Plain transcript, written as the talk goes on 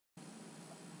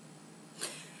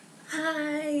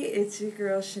Hi, it's your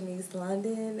girl Shanice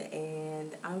London,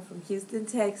 and I'm from Houston,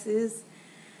 Texas,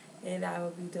 and I will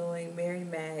be doing Mary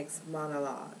Mag's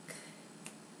monologue.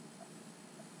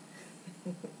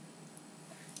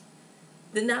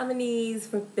 The nominees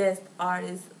for Best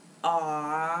Artist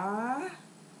are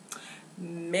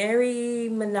Mary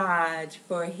Minaj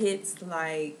for hits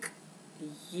like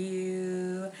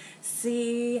You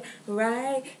See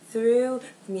Right Through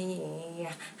Me.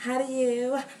 How do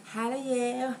you, how do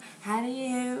you, how do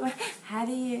you, how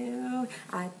do you?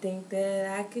 I think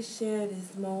that I could share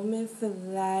this moment for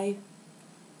life.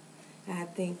 I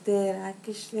think that I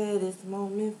could share this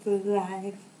moment for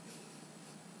life.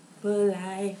 For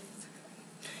life.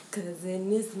 Cause in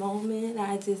this moment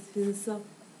I just feel so.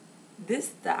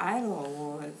 This the Idol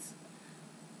Awards.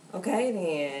 Okay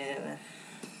then.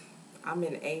 I'm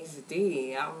in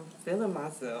HD. I'm feeling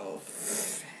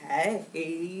myself.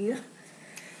 Hey.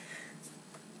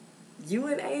 You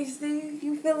in HD?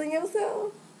 You feeling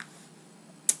yourself?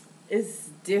 It's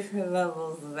different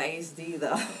levels of HD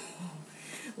though.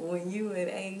 When you in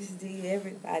HD,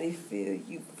 everybody feel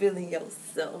you feeling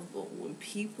yourself. But when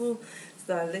people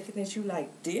start looking at you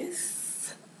like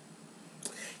this,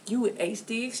 you in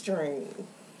HD extreme.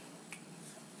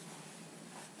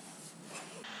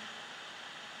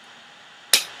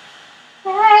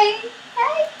 Hey,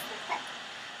 hey.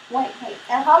 Wait.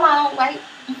 Hold on, wait.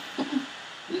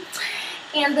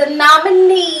 And the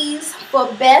nominees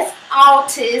for Best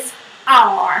Artist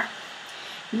are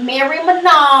Mary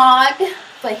Minogue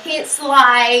for hits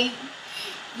like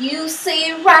You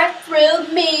See Right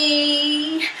Through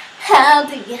Me. How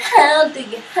do you, how do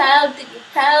you, how do you,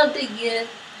 how do you?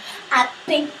 I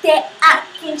think that I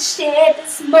can share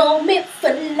this moment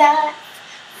for life,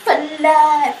 for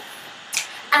life.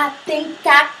 I think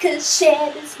I could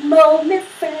share this moment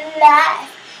for life,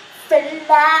 for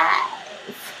life.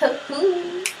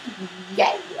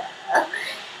 Yeah.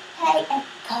 Hey,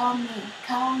 call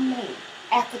me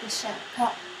after the show.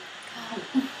 Call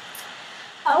me.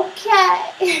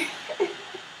 Okay.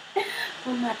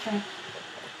 What's my turn?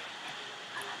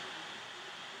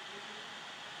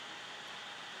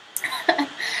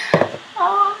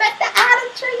 Oh, I'm at the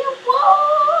Auditory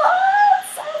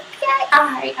Awards. Okay. All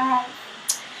right.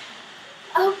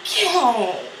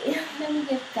 Okay, let me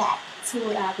get back to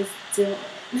what I was doing.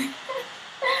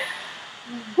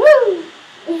 Woo!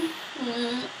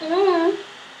 Mm-mm.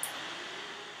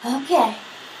 Okay,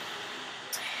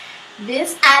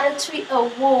 this Auditory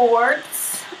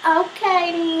Awards.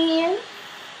 Okay, then.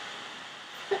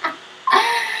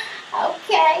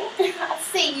 Okay, I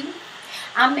see you.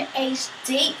 I'm in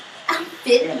HD. I'm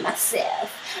feeling myself.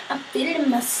 I'm feeling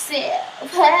myself.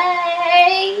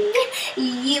 Hey,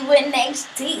 you in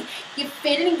HD. You're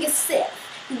feeling yourself.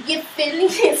 You're feeling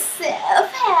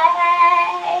yourself.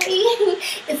 Hey,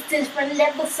 it's different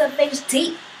levels of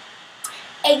HD.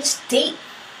 HD.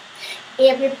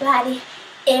 Everybody,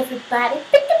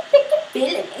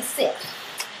 feeling themselves.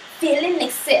 Feeling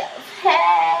themselves.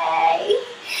 Hey,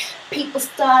 people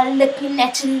start looking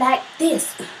at you like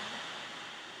this.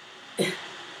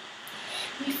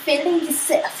 You're feeling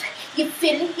yourself. You're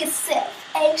feeling yourself.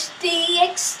 HD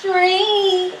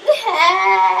Extreme.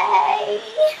 Hey.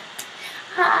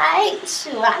 Hi.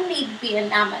 Sure, I need to be a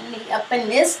nominee up in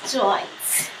this joint.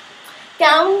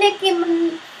 Go Nicki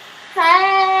Minaj.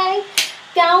 Hey.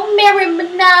 Go Mary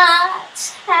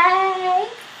Minaj. Hey.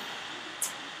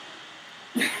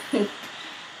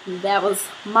 That was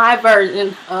my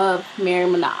version of Mary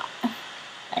Minaj.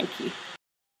 Thank you.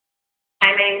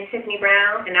 My name is Tiffany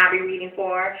Brown, and I'll be reading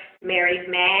for Mary's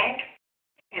Mag,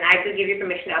 and I do give you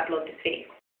permission to upload this video.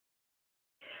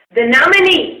 The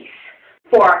nominees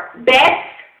for Best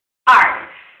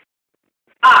Artist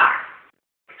are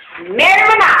Mary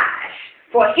Minaj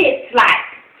for hits like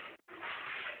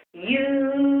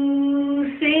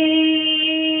You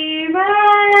See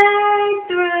Right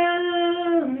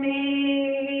Through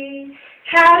Me.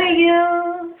 How do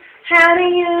you, how do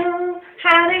you,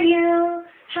 how do you,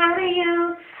 how do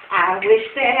you? I wish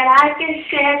that I could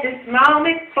share this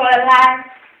moment for life,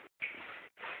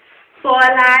 for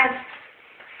life,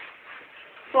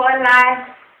 for life.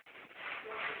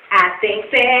 I think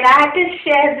that I could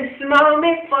share this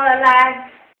moment for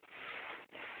life,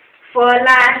 for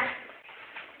life.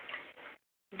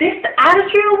 This the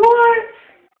Auditory Awards?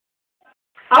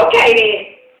 Okay then.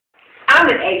 I'm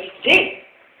in HD.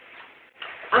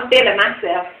 I'm feeling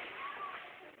myself.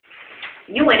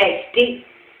 You in HD.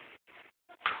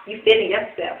 You feeling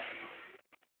yourself.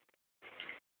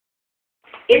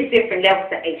 It's different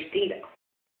levels of HD though.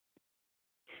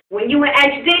 When you in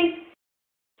HD,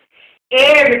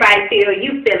 everybody feel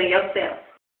you feeling yourself.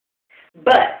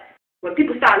 But When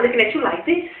people start looking at you like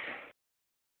this,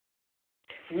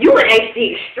 you in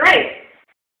HD straight.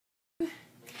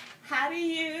 How do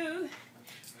you,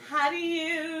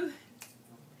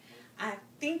 I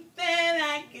think that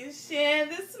I can share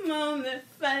this moment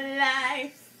for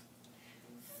life,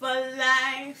 for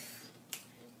life,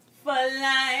 for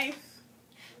life.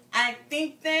 I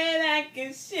think that I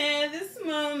can share this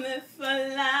moment for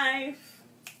life,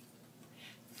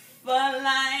 for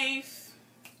life.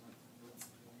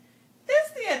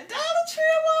 This the Idolatry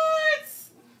Awards?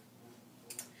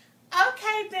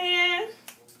 Okay then,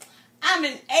 I'm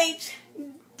in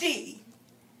HD.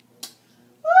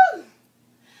 Woo.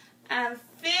 I'm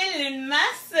feeling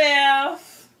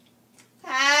myself.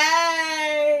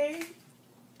 Hey.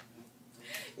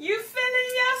 You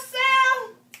feeling yourself?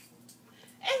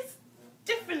 It's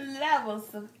different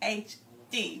levels of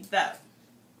HD though.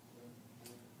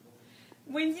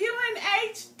 When you in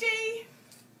HD.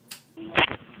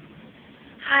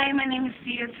 Hi, my name is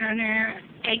Tia Turner,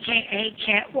 aka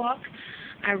Catwalk.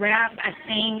 I rap, I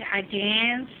sing, I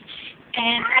dance,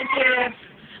 and I give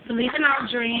Believe in Our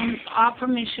Dreams all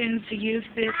permission to use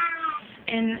this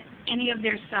in any of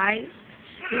their sites.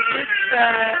 This is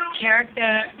the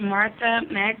character Martha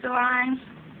Magdalene.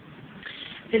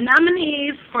 The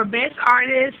nominees for Best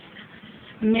Artist,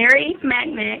 Mary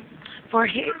Magnet, for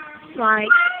hits like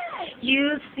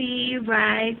You See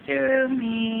Right Through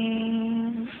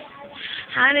Me.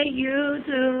 How do you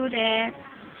do that?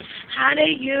 How do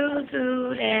you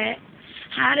do that?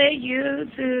 How do you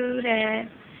do that?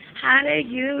 How do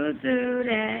you do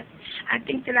that? I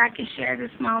think that I can share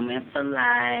this moment for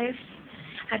life.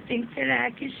 I think that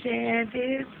I can share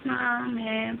this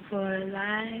moment for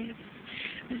life.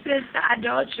 This is the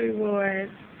Idolatry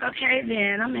Awards. Okay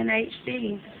then, I'm in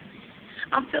HD.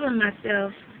 I'm feeling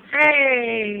myself.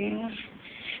 Hey,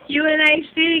 you in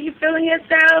HD? You feeling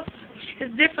yourself?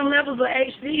 It's different levels of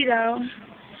HD though.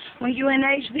 When you in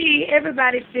HD,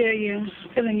 everybody feel you,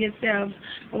 feeling yourself.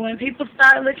 But when people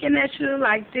start looking at you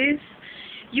like this,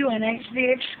 you in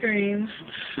HD extreme.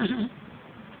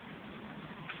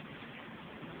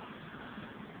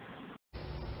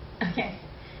 Okay.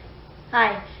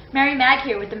 Hi, Mary Mag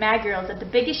here with the Mag Girls at the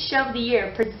biggest show of the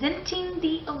year, presenting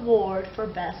the award for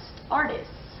Best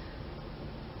Artist.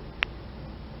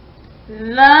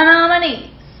 The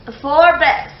nominees for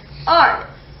Best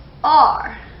Artist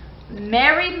are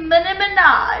Mary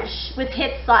Minaj with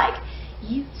hits like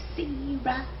You See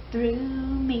Right Through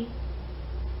Me.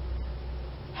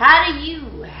 How do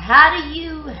you,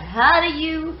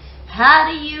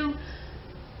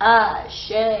 I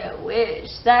sure wish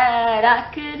that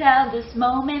I could have this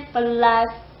moment for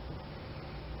life,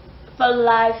 for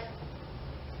life.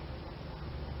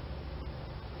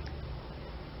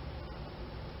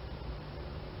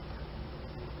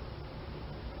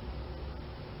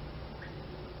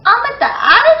 I'm at the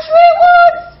Auditions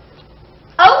Awards?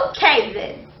 Okay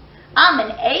then, I'm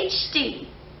in HD.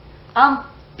 I'm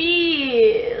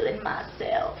feeling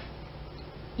myself.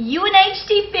 You in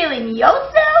HD feeling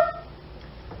yourself?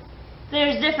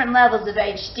 There's different levels of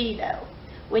HD though.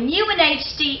 When you in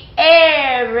HD,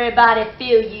 everybody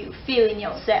feel you feeling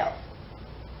yourself.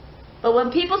 But when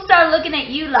people start looking at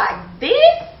you like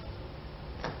this,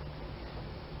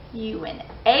 you in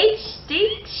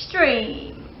HD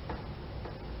extreme.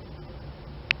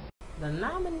 The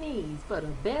nominees for the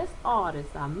Best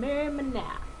Artist are Mary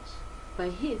Minaj for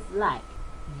hits like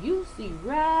You See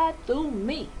Right Through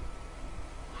Me.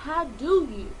 How do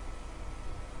you?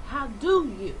 How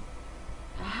do you?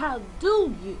 How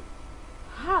do you?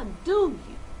 How do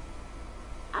you?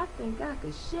 I think I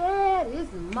could share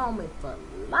this moment for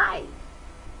life.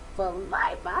 For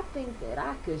life, I think that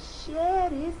I could share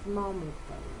this moment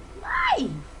for life.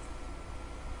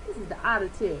 This is the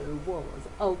Auditory Awards.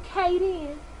 Okay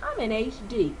then, I'm in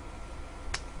HD.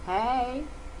 Hey,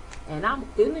 and I'm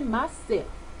feeling myself.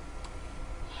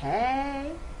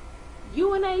 Hey,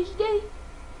 you in HD?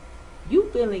 You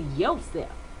feeling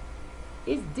yourself.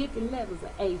 It's different levels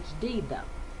of HD though.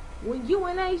 When you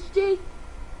in HD,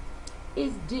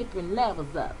 it's different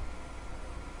levels of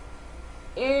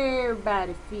it.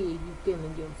 Everybody feel you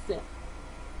feeling yourself.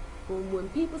 But when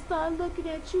people start looking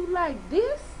at you like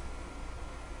this,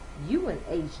 you in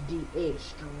HD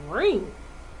extreme.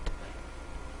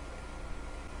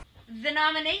 The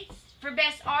nominees for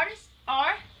Best Artist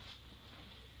are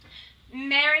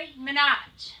Mary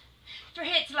Minaj for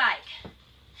hits like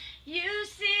You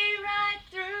See Right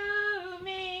Through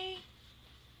Me.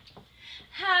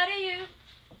 How do you,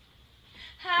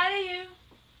 how do you,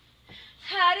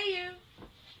 how do you,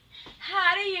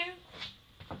 how do you?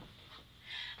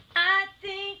 I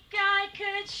think I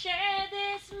could share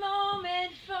this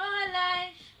moment for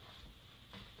life,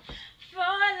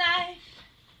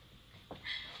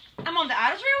 I'm on the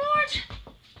Auditions Awards?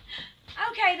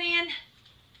 Okay then.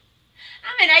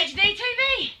 I'm in HD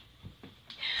TV.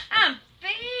 I'm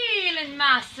feeling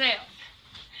myself.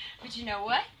 But you know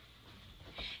what?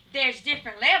 There's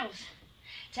different levels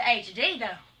to HD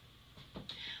though.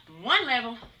 One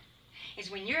level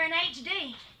is when you're in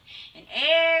HD and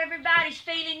everybody's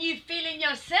feeling you, feeling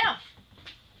yourself.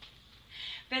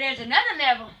 But there's another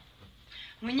level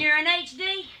when you're in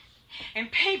HD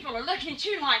and people are looking at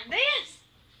you like this.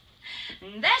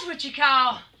 And that's what you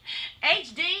call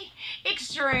HD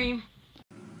Extreme.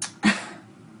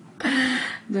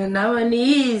 The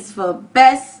nominees for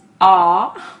Best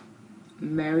are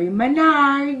Mary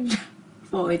Minaj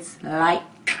for It's Like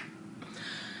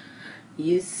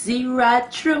You See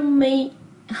Right Through Me.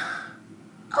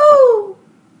 Oh,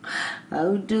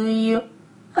 how do you,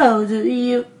 how do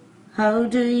you, how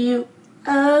do you,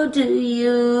 how do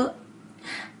you?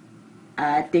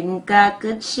 I think I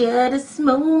could share this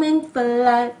moment for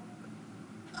life.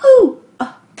 Ooh.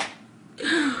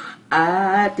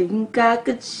 I think I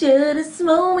could share this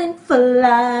moment for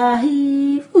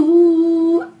life.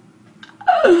 Ooh.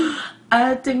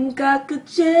 I think I could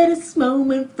share this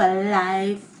moment for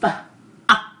life.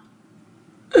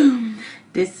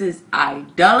 This is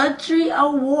Idolatry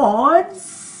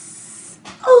Awards.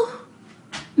 Oh.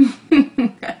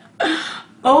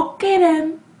 Okay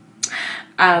then.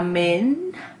 I'm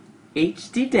in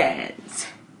HD dance.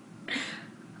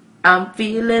 I'm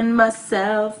feeling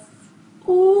myself.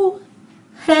 Ooh,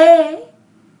 hey,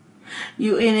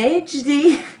 you in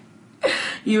HD,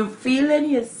 you feeling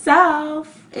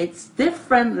yourself. It's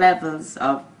different levels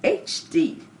of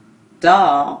HD,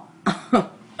 duh.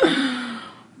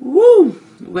 Woo,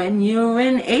 when you're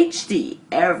in HD,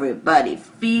 everybody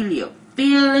feel you,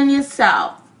 feeling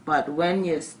yourself. But when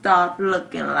you start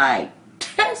looking like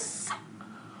this,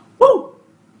 woo,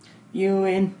 you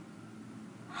in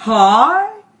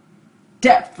high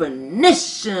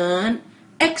definition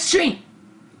extreme,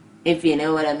 if you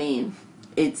know what I mean.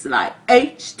 It's like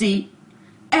HD,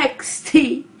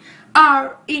 XT,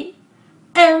 RE,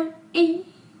 ME.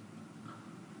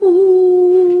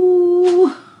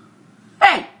 Ooh.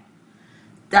 Hey,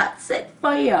 that's it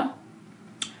for you.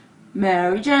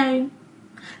 Mary Jane.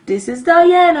 This is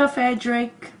Diana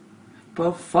Frederick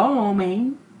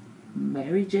performing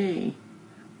Mary J.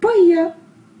 Booyah.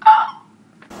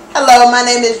 Hello, my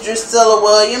name is Drusilla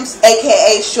Williams,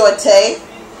 aka Shorty.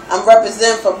 I'm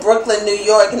representing for Brooklyn, New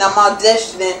York, and I'm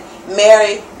auditioning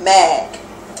Mary Mag.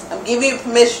 I'm giving you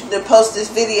permission to post this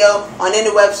video on any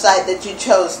website that you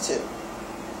chose to.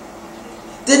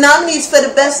 The nominees for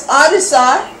the Best Artist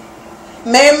are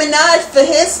Mary Minaj for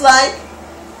hits like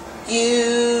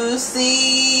You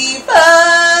See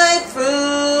Right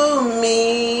Through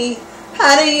Me.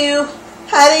 How do you,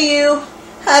 how do you,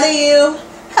 how do you,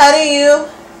 how do you?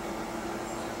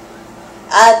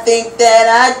 I think that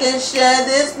I can share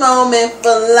this moment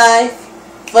for life,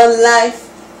 for life.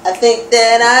 I think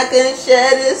that I can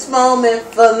share this moment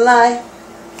for life,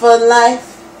 for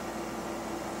life.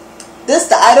 This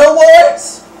the Idol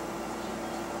Awards?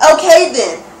 Okay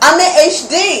then, I'm in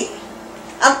HD.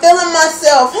 I'm feeling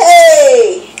myself.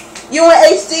 Hey, you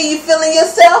in HD, you feeling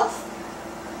yourself?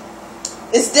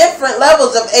 It's different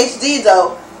levels of HD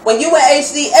though. When you in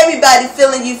HD, everybody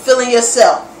feeling you, feeling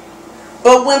yourself.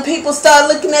 But when people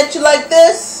start looking at you like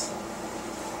this,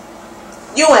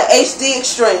 you in HD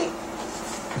Extreme.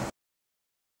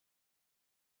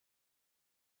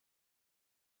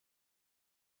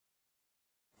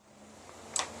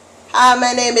 Hi,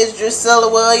 my name is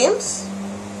Drusilla Williams,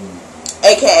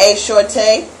 aka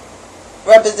Shorty,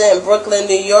 representing Brooklyn,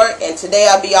 New York, and today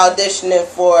I'll be auditioning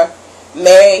for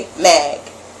Mary Mag.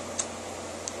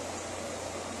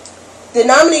 The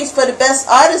nominees for the Best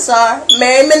Artist are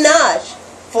Mary Minaj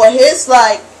for his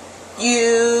like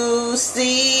You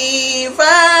See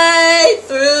Right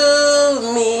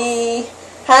Through Me.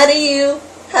 How do you,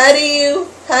 how do you,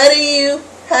 how do you,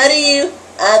 how do you?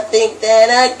 I think that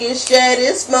I can share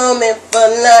this moment for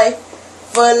life,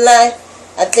 for life.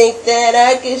 I think that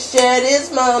I can share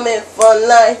this moment for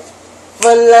life,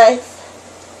 for life.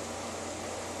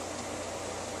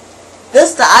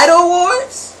 This the Idol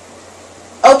Awards?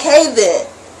 Okay then,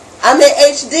 I'm in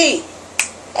HD.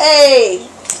 Hey,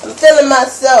 I'm feeling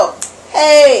myself.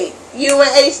 Hey, you in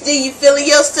HD, you feeling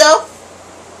yourself?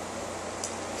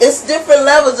 It's different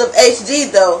levels of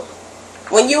HD though.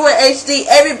 When you in HD,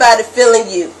 everybody feeling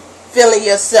you, feeling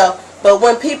yourself. But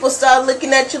when people start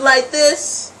looking at you like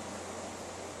this,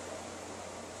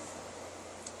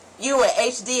 you in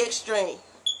HD Extreme.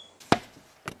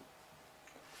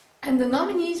 And the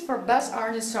nominees for Best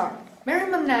Artist are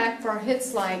Mary Minaj for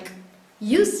hits like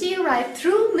You See Right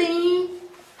Through Me.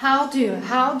 How do,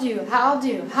 how do, how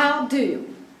do, how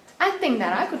do. I think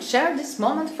that I could share this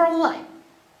moment for life.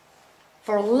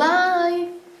 For life.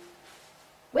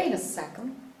 Wait a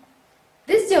second.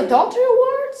 This the adultery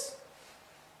awards?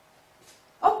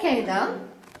 Okay then.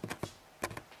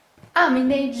 I'm in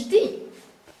HD.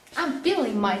 I'm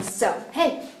feeling myself.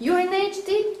 Hey, you're in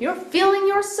HD? You're feeling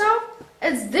yourself?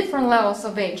 It's different levels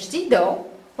of HD though.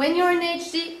 When you're in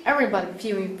HD, everybody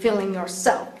feeling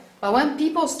yourself. But when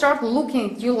people start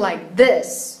looking at you like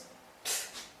this,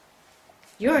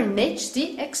 you're in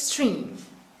HD Extreme.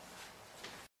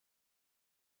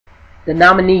 The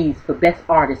nominees for Best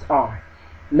Artist are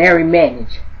Mary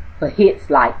Manage for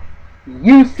hits like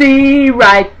You See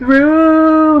Right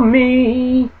Through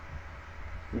Me,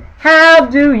 How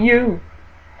Do You,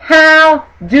 How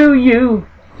Do You,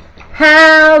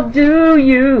 How Do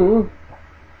You,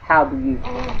 How Do You.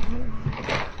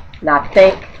 And I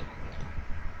think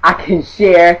I can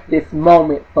share this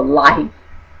moment for life.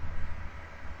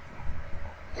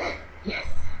 Yes,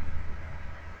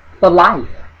 for life.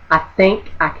 I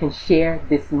think I can share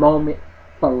this moment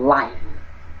for life.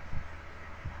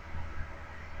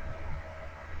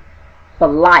 For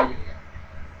life.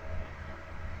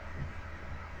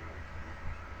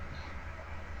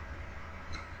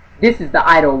 This is the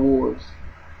Idol Awards.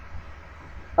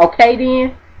 Okay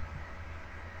then.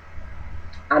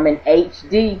 I'm in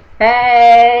HD.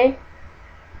 Hey.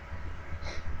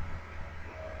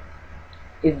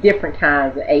 It's different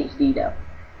kinds of HD though.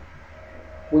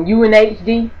 When you in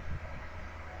HD,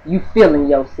 you feeling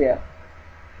yourself.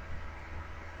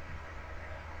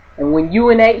 And when you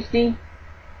in HD,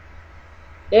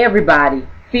 everybody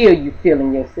feel you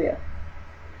feeling yourself.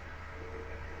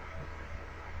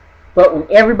 But when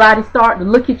everybody start to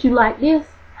look at you like this,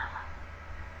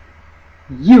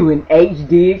 you in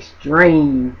HD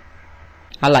Extreme.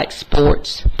 I like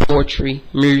sports, poetry,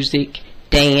 music,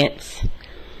 dance.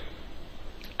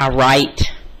 I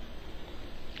write.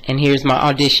 And here's my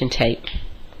audition tape.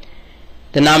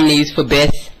 The nominees for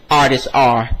Best Artist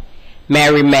are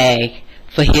Mary Mag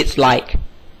for hits like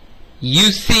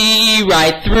You See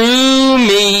Right Through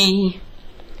Me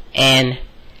and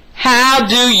How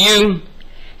Do You,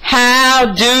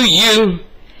 How Do You,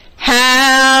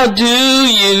 How Do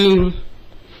You,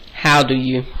 How Do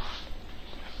You.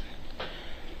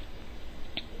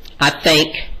 I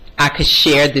think I could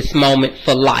share this moment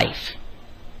for life.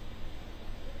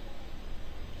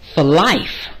 For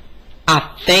life.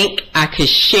 I think I could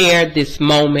share this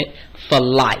moment for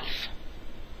life.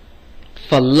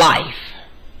 For life.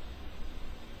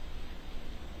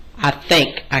 I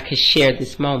think I could share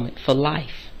this moment for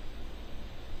life.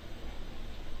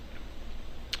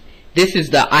 This is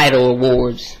the Idol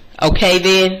Awards. Okay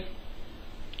then?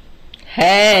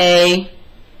 Hey.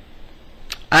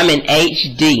 I'm in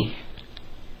HD.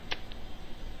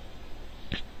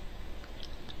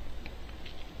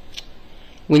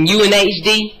 When you in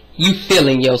HD, you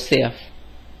feeling yourself.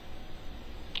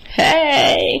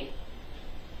 Hey.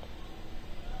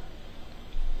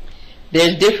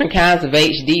 There's different kinds of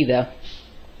HD though.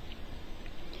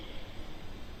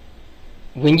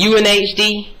 When you in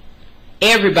HD,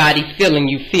 everybody feeling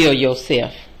you feel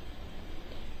yourself.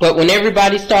 But when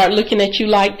everybody start looking at you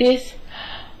like this,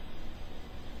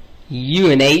 you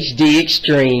in HD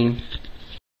Extreme.